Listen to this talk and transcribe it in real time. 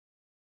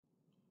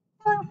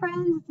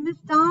friends, it's Miss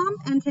Dom,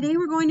 and today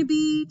we're going to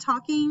be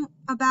talking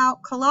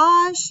about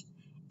collage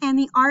and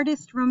the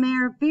artist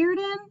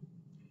Bearden,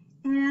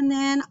 and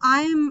then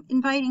I'm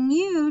inviting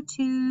you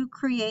to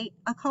create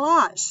a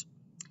collage.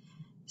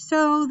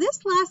 So this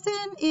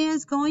lesson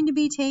is going to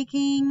be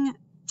taking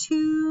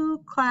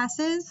 2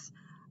 classes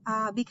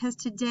because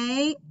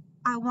today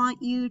I want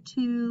you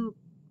to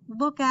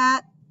look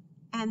at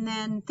and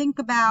then think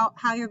about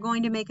how you're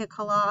going to make a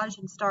collage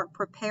and start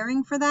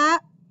preparing for that.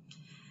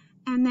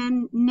 And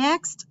then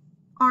next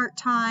art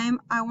time,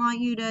 I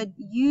want you to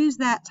use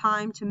that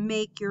time to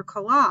make your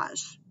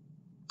collage.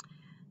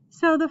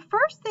 So the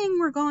first thing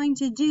we're going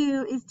to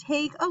do is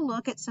take a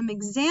look at some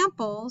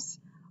examples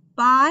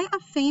by a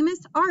famous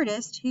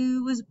artist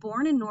who was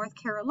born in North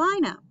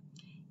Carolina.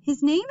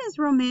 His name is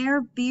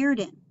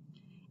Bearden,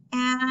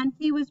 and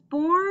he was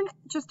born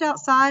just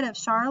outside of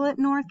Charlotte,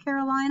 North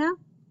Carolina.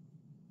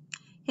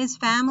 His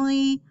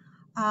family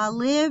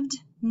lived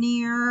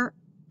near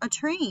a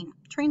train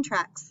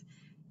tracks.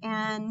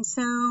 And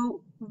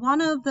so one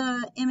of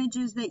the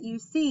images that you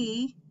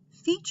see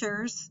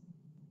features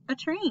a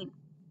train.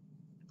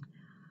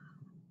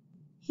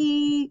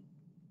 He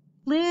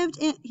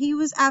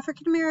was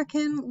African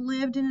American,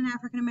 lived in an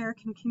African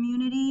American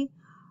community,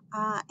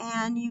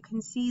 and you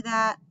can see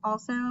that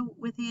also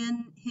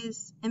within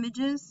his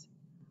images.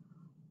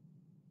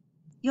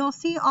 You'll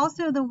see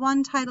also the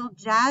one titled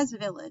Jazz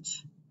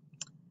Village.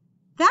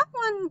 That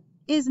one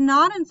is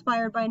not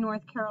inspired by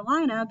North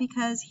Carolina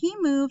because he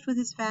moved with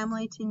his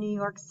family to New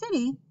York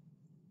City,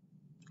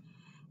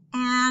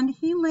 and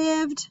he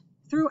lived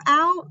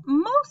throughout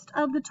most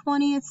of the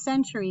 20th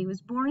century. He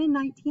was born in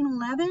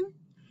 1911.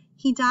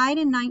 He died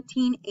in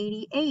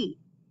 1988.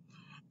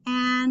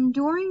 And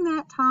during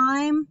that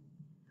time,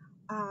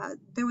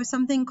 there was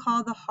something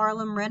called the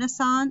Harlem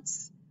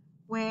Renaissance,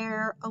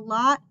 where a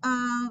lot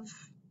of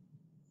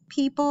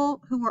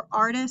people who were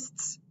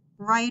artists,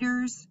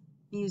 writers,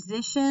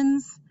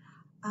 musicians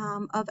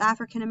of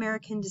African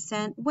American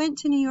descent went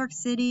to New York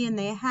City, and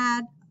they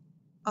had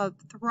a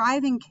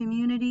thriving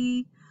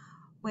community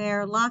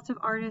where lots of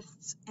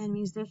artists and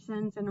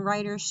musicians and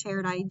writers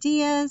shared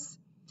ideas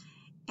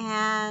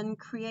and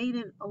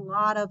created a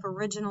lot of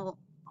original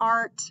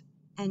art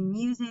and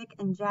music,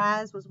 and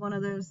jazz was one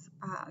of those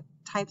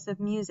types of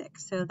music.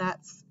 So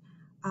that's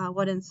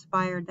what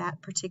inspired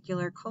that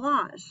particular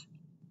collage.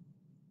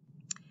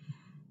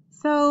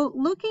 So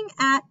looking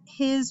at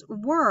his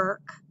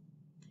work,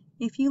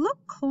 if you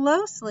look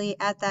closely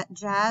at that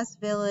Jazz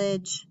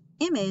Village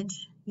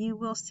image, you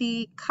will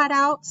see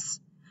cutouts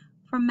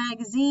from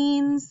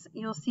magazines.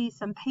 You'll see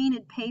some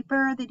painted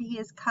paper that he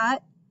has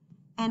cut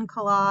and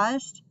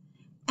collaged.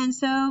 And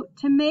so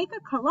to make a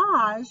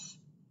collage,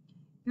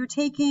 you're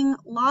taking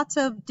lots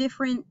of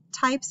different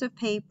types of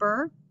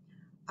paper.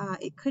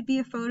 It could be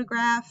a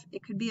photograph,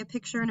 it could be a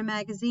picture in a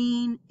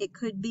magazine, it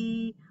could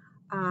be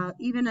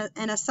even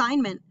an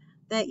assignment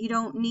that you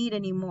don't need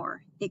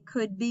anymore. It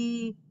could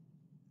be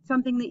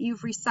something that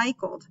you've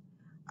recycled,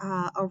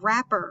 a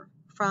wrapper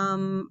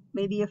from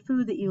maybe a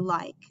food that you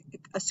like,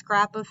 a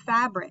scrap of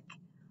fabric.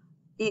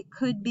 It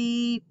could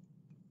be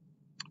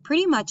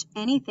pretty much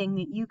anything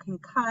that you can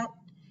cut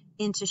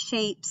into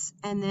shapes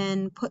and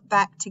then put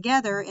back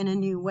together in a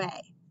new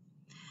way.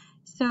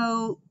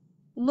 So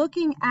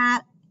looking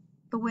at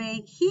the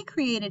way he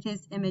created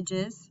his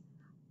images,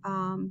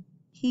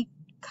 he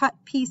cut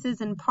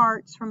pieces and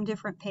parts from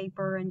different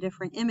paper and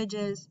different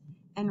images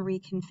and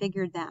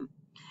reconfigured them.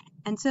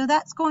 And so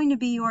that's going to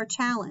be your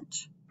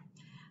challenge.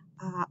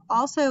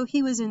 Also,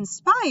 he was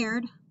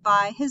inspired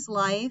by his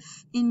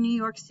life in New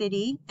York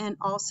City and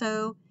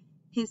also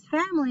his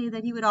family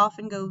that he would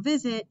often go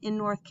visit in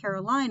North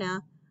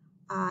Carolina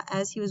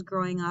as he was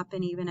growing up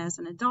and even as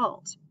an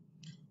adult.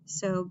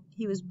 So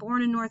he was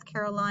born in North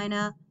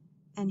Carolina,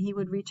 and he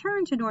would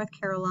return to North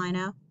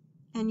Carolina,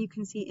 and you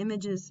can see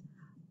images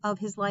of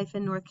his life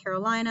in North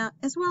Carolina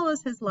as well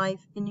as his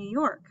life in New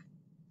York.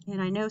 And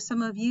I know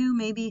some of you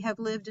maybe have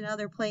lived in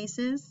other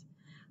places,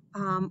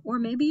 or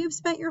maybe you've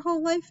spent your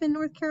whole life in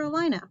North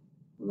Carolina.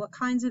 What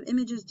kinds of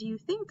images do you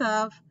think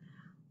of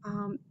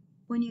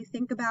when you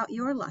think about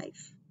your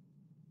life?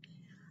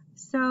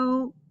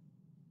 So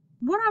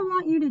what I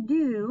want you to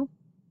do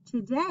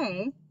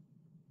today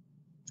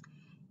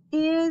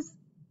is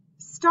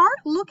start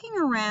looking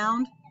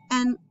around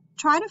and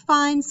try to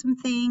find some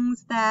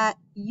things that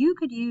you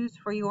could use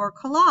for your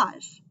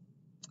collage.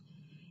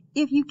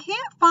 If you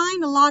can't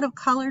find a lot of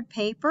colored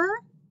paper,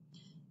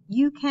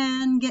 you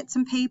can get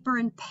some paper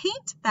and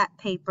paint that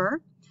paper.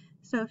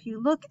 So if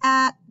you look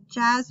at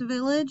Jazz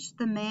Village,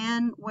 the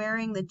man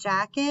wearing the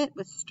jacket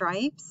with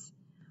stripes,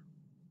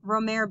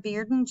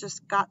 Bearden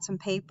just got some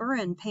paper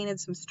and painted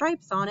some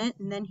stripes on it,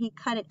 and then he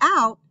cut it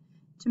out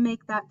to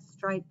make that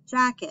striped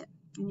jacket.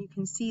 And you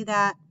can see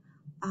that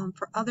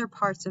for other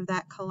parts of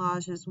that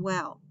collage as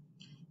well.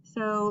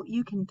 So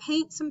you can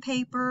paint some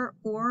paper,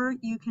 or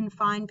you can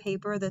find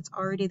paper that's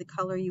already the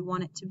color you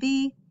want it to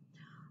be.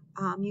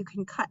 You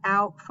can cut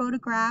out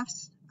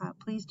photographs.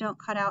 Please don't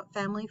cut out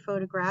family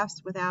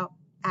photographs without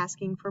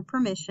asking for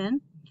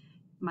permission.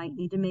 might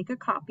need to make a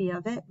copy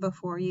of it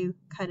before you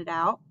cut it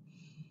out.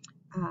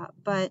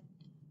 But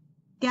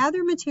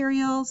gather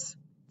materials.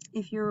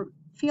 If you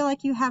feel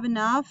like you have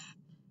enough,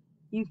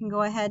 you can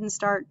go ahead and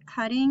start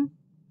cutting.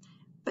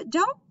 But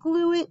don't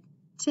glue it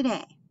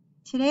today.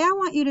 Today I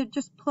want you to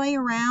just play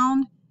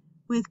around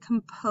with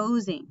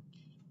composing.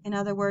 In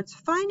other words,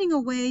 finding a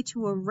way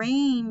to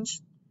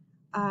arrange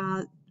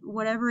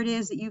whatever it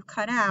is that you've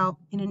cut out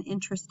in an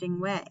interesting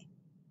way.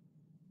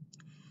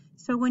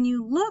 So when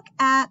you look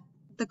at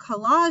the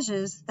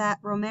collages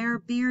that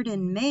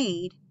Bearden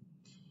made,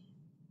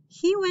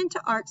 he went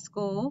to art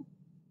school.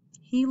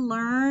 He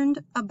learned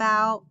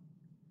about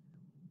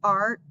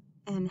art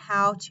and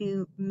how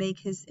to make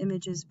his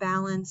images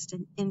balanced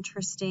and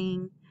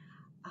interesting.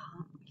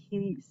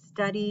 He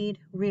studied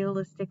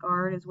realistic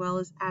art as well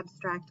as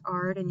abstract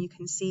art, and you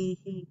can see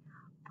he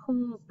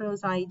pulls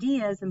those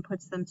ideas and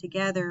puts them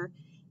together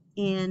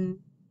in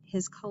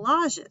his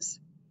collages.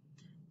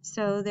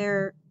 So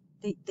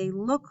they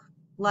look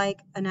like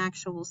an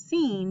actual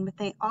scene, but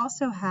they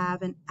also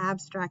have an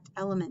abstract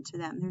element to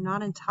them. They're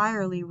not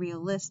entirely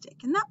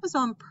realistic, and that was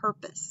on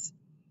purpose.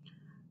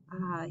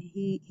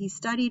 He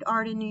studied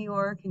art in New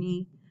York, and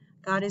he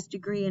got his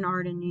degree in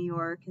art in New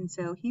York, and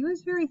so he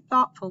was very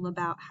thoughtful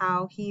about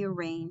how he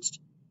arranged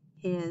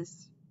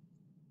his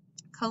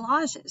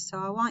collages. So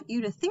I want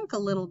you to think a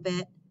little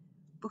bit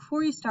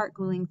before you start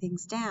gluing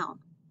things down.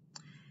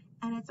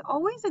 And it's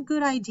always a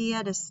good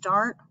idea to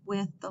start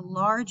with the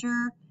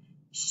larger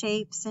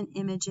shapes and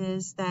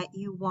images that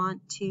you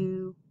want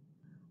to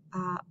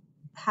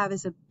have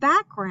as a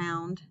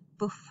background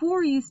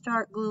before you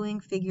start gluing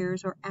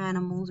figures or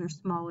animals or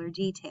smaller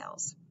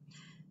details.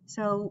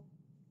 So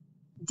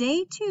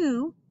day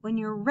 2, when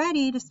you're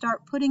ready to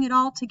start putting it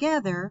all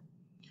together,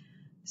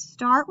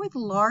 start with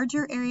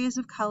larger areas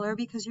of color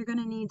because you're going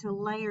to need to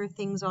layer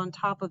things on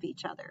top of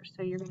each other.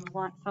 So you're going to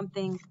want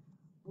something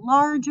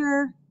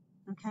larger.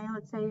 Okay,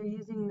 let's say you're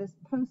using this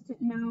Post-it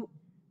note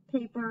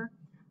paper,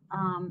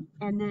 and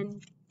then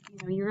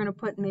you're going to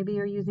put, maybe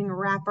you're using a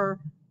wrapper,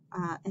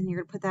 and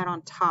you're going to put that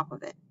on top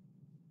of it.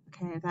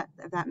 Okay,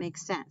 if that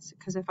makes sense.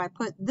 Because if I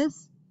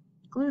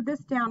glue this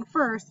down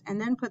first and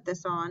then put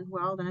this on,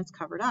 well, then it's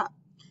covered up.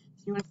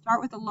 So you want to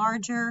start with the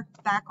larger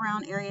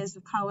background areas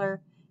of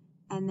color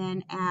and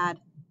then add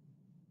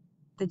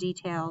the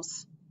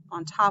details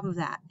on top of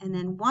that. And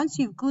then once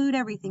you've glued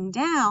everything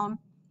down,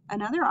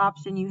 another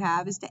option you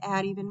have is to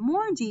add even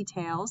more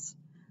details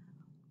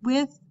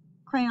with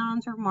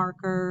crayons or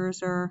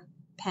markers or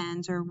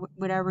pens or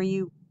whatever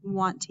you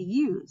want to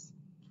use.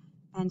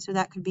 And so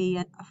that could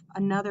be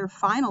another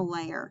final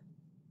layer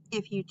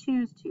if you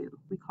choose to.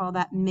 We call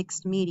that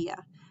mixed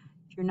media.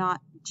 If you're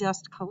not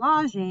just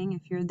collaging,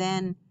 if you're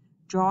then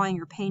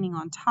drawing or painting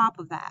on top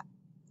of that.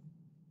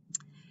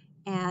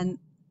 And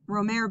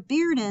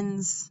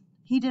Bearden,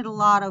 he did a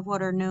lot of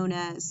what are known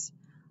as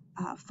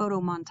photo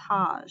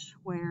montage,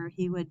 where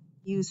he would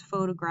use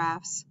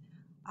photographs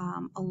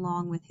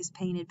along with his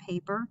painted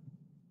paper.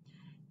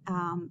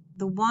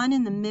 The one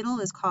in the middle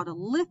is called a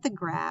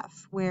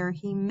lithograph, where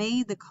he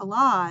made the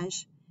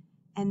collage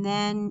and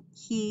then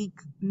he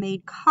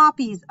made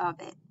copies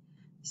of it.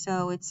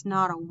 So it's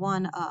not a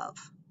one of.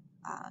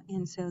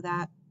 And so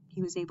that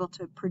he was able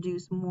to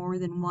produce more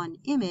than one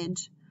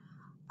image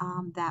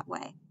that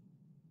way.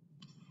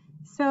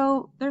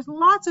 So there's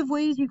lots of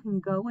ways you can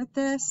go with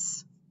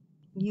this.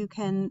 You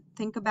can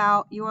think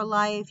about your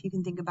life, you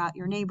can think about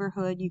your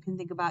neighborhood, you can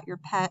think about your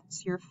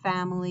pets, your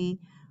family,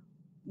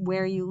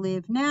 where you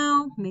live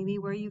now, maybe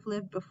where you've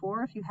lived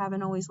before if you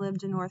haven't always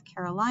lived in North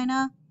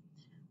Carolina.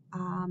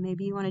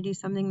 Maybe you want to do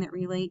something that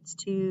relates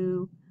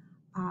to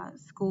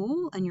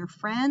school and your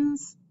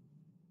friends.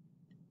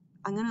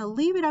 I'm going to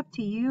leave it up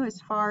to you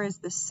as far as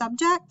the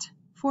subject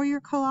for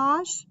your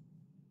collage,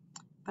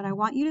 but I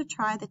want you to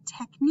try the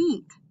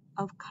technique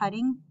of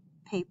cutting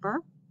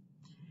paper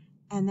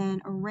and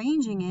then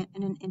arranging it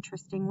in an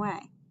interesting way.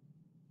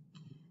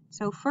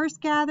 So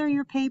first, gather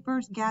your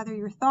papers, gather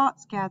your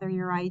thoughts, gather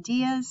your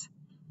ideas.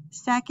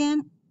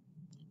 Second,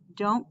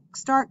 don't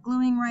start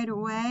gluing right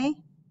away.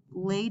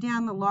 Lay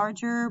down the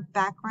larger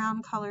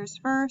background colors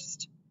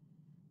first.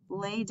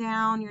 Lay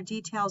down your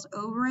details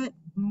over it,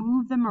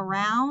 move them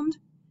around,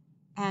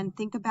 and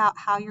think about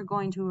how you're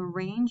going to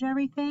arrange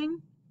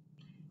everything.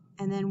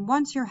 And then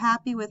once you're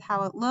happy with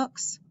how it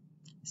looks,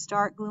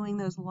 start gluing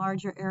those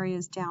larger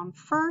areas down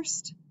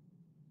first,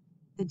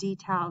 the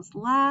details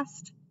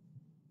last,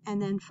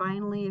 and then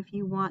finally, if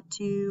you want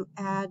to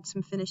add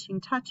some finishing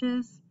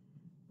touches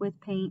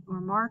with paint or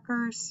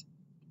markers,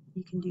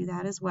 you can do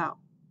that as well.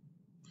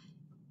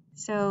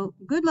 So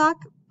good luck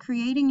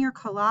creating your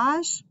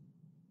collage.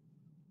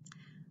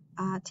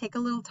 Take a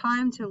little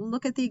time to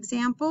look at the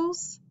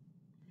examples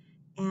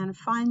and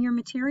find your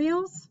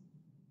materials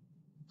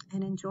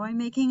and enjoy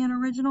making an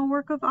original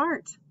work of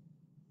art.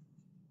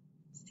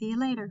 See you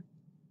later.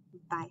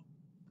 Bye.